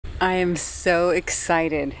I am so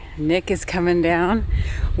excited. Nick is coming down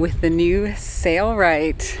with the new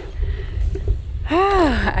Sailrite.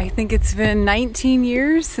 I think it's been 19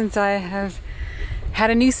 years since I have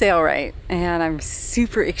had a new Sailrite, and I'm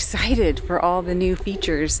super excited for all the new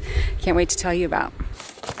features. Can't wait to tell you about.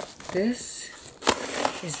 This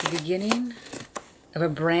is the beginning of a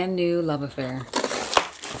brand new love affair.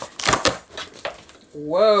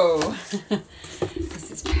 Whoa!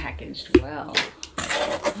 This is packaged well.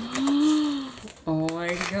 Oh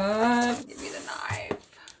my god, give me the knife.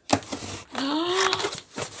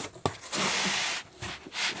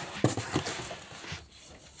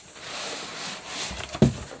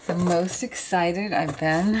 The most excited I've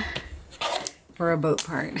been for a boat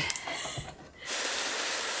part.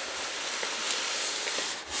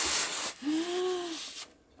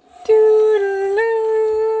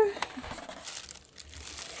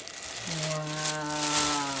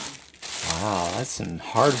 Wow, that's some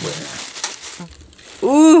hardware.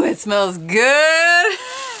 Ooh, it smells good.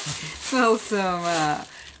 It smells some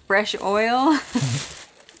fresh oil.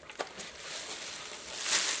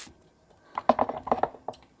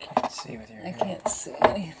 Can't see with your I can't see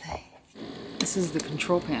anything. This is the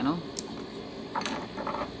control panel.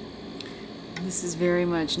 This is very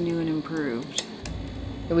much new and improved.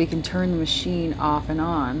 So we can turn the machine off and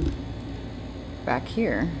on back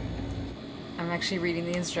here. I'm actually reading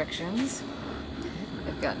the instructions.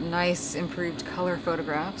 I've got nice improved color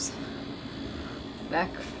photographs back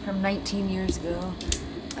from 19 years ago,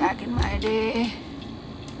 back in my day.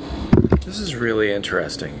 This is really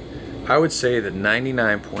interesting. I would say that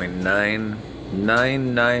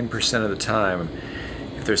 99.999% of the time,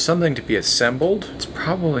 if there's something to be assembled, it's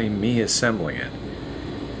probably me assembling it.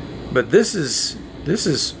 But this is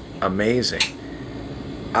amazing.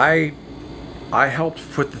 I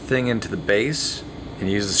helped put the thing into the base and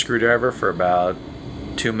use the screwdriver for about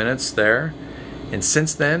 2 minutes there, and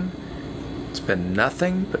since then it's been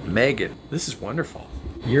nothing but Megan. This is wonderful.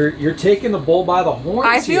 You're taking the bull by the horns.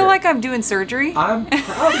 I feel like I'm doing surgery. I'm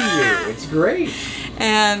proud of you. It's great.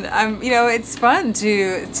 And it's fun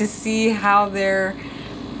to see how their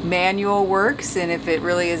manual works and if it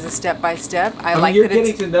really is a step-by-step. I like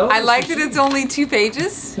that it's only 2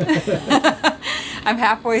 pages. I'm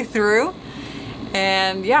halfway through.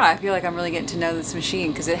 And yeah, I feel like I'm really getting to know this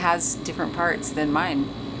machine because it has different parts than mine.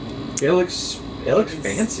 It looks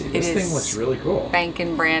fancy. This thing looks really cool.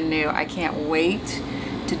 Spanking brand new. I can't wait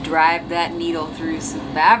to drive that needle through some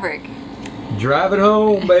fabric. Drive it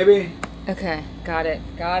home, baby. Okay, got it.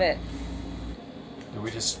 Did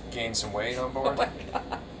we just gain some weight on board? Oh my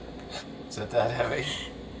god. Is it that heavy?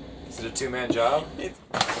 Is it a 2-man job?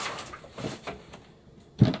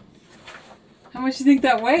 How much do you think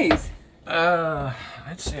that weighs?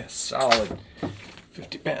 I'd say a solid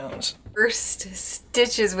 50 pounds. First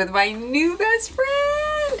stitches with my new best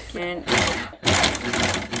friend. And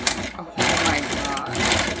oh my god,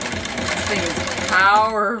 this thing is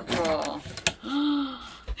powerful.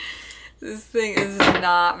 This thing is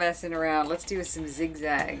not messing around. Let's do some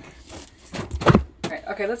zigzag. All right,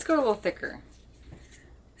 okay, let's go a little thicker.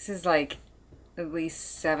 This is like at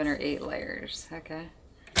least 7 or 8 layers. Okay,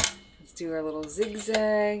 let's do our little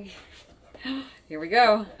zigzag. Here we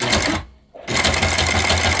go.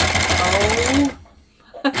 Oh.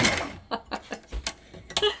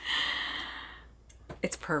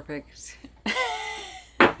 It's perfect.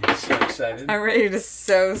 I'm so excited. I'm ready to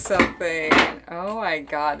sew something. Oh my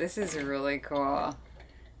god, this is really cool.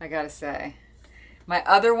 I gotta say. My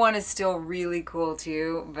other one is still really cool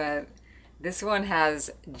too, but this one has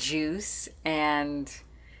juice and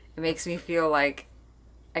it makes me feel like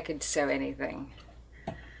I could sew anything.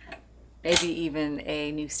 Maybe even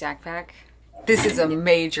a new stack pack. This is a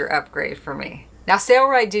major upgrade for me. Now,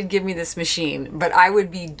 Sailrite did give me this machine, but I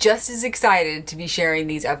would be just as excited to be sharing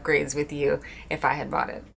these upgrades with you if I had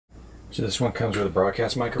bought it. So this one comes with a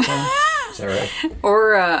broadcast microphone? Is that right?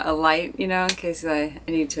 Or a light, you know, in case I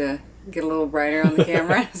need to get a little brighter on the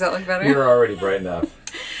camera. Does that look better? You're already bright enough.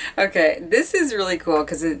 Okay, this is really cool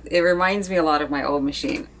because it reminds me a lot of my old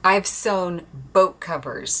machine. I've sewn boat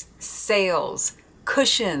covers, sails,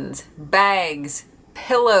 cushions, bags,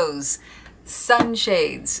 pillows,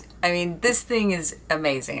 sunshades. I mean, this thing is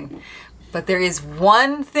amazing. But there is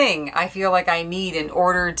one thing I feel like I need in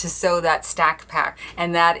order to sew that stack pack,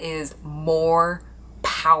 and that is more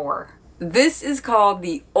power. This is called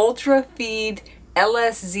the Ultrafeed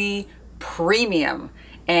LSZ Premium,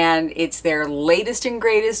 and it's their latest and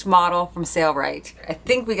greatest model from Sailrite. I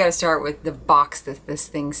think we got to start with the box that this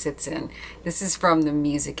thing sits in. This is from the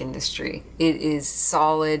music industry. It is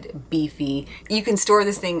solid, beefy. You can store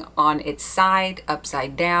this thing on its side,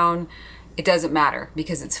 upside down. it doesn't matter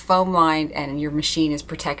because it's foam lined and your machine is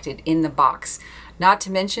protected in the box. Not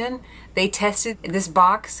to mention, they tested this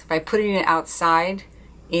box by putting it outside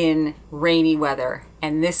in rainy weather,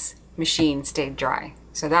 and this machine stayed dry.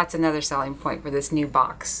 So that's another selling point for this new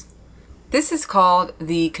box. This is called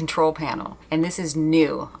the control panel, and this is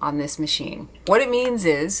new on this machine. What it means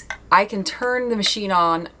is I can turn the machine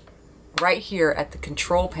on right here at the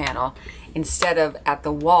control panel instead of at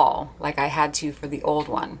the wall like I had to for the old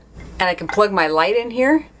one. And I can plug my light in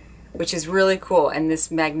here, which is really cool, and this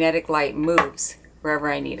magnetic light moves wherever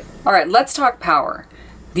I need it. All right, let's talk power.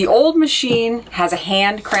 The old machine has a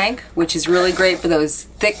hand crank, which is really great for those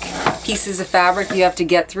thick pieces of fabric you have to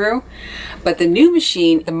get through. But the new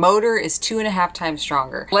machine, the motor is 2.5 times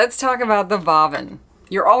stronger. Let's talk about the bobbin.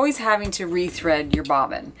 You're always having to rethread your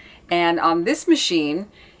bobbin. And on this machine,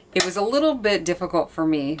 it was a little bit difficult for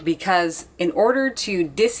me because in order to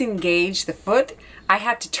disengage the foot, I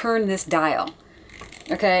had to turn this dial.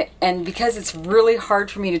 Okay, and because it's really hard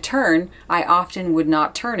for me to turn, I often would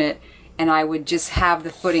not turn it, and I would just have the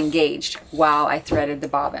foot engaged while I threaded the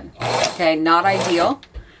bobbin. Okay, not ideal,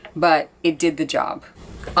 but it did the job.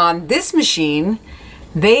 On this machine,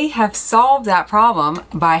 they have solved that problem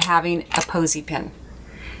by having a posy pin.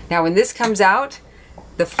 Now when this comes out,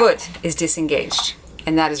 the foot is disengaged,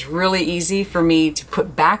 and that is really easy for me to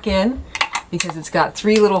put back in because it's got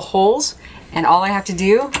 3 little holes, and all I have to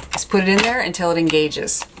do is put it in there until it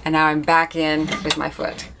engages. And now I'm back in with my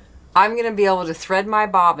foot. I'm gonna be able to thread my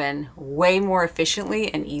bobbin way more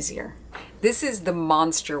efficiently and easier. This is the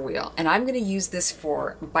monster wheel, and I'm gonna use this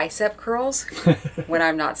for bicep curls when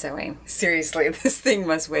I'm not sewing. Seriously, this thing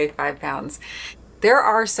must weigh 5 pounds. There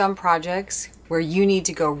are some projects where you need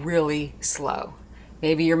to go really slow.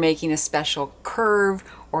 Maybe you're making a special curve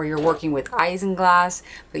or you're working with isinglass,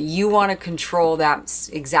 but you wanna control that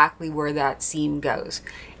exactly where that seam goes.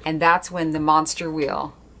 And that's when the monster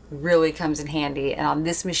wheel really comes in handy, and on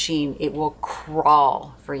this machine it will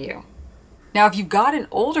crawl for you. Now if you've got an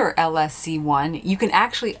older LSZ-1, you can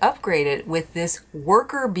actually upgrade it with this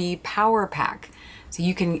WorkerB power pack. So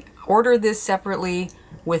you can order this separately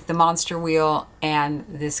with the monster wheel and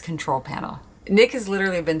this control panel. Nick has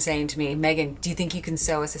literally been saying to me, Megan, do you think you can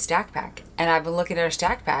sew us a stack pack? And I've been looking at our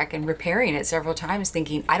stack pack and repairing it several times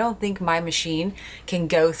thinking, I don't think my machine can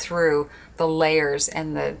go through the layers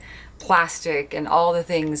and the plastic and all the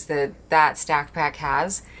things that that stack pack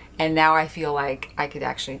has, and now I feel like I could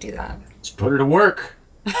actually do that. Let's put her to work.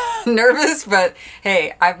 Nervous, but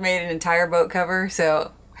hey, I've made an entire boat cover,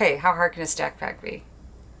 so hey, how hard can a stack pack be?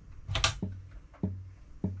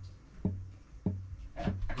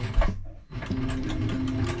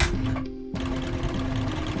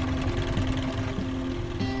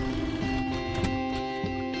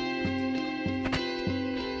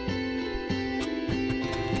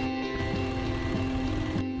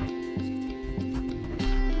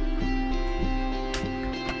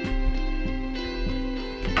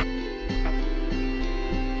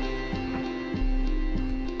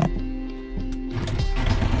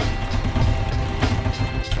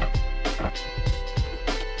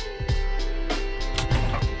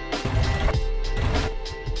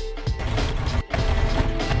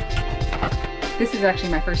 This is actually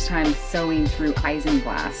my first time sewing through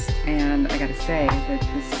isinglass, and I gotta say that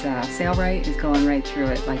this Sailrite is going right through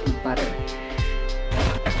it like butter.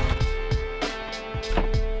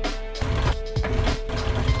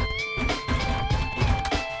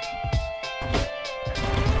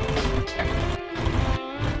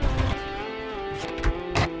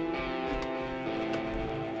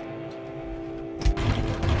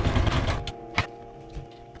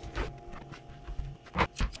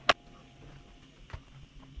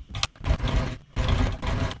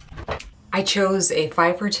 I chose a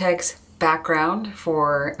Fibertex background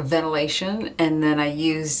for ventilation, and then I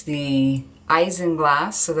used the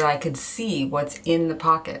isinglass so that I could see what's in the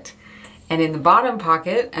pocket. And in the bottom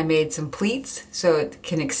pocket, I made some pleats so it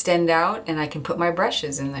can extend out and I can put my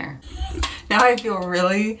brushes in there. Now I feel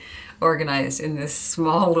really organized in this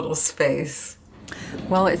small little space.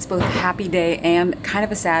 Well, it's both a happy day and kind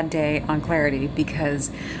of a sad day on Clarity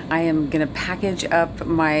because I am gonna package up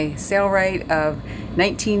my Sailrite of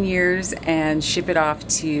 19 years and ship it off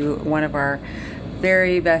to one of our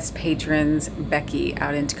very best patrons, Becky,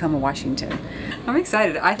 out in Tacoma, Washington. I'm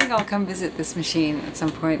excited. I think I'll come visit this machine at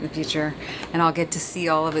some point in the future and I'll get to see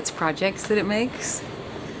all of its projects that it makes.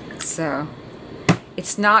 So,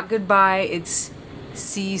 it's not goodbye, it's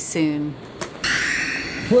see you soon.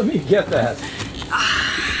 Let me get that.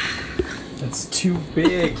 That's too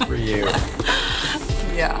big for you.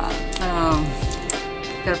 Yeah.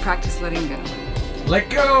 Gotta practice letting go. Let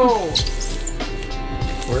go!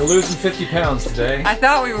 We're losing 50 pounds today. I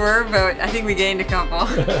thought we were, but I think we gained a couple.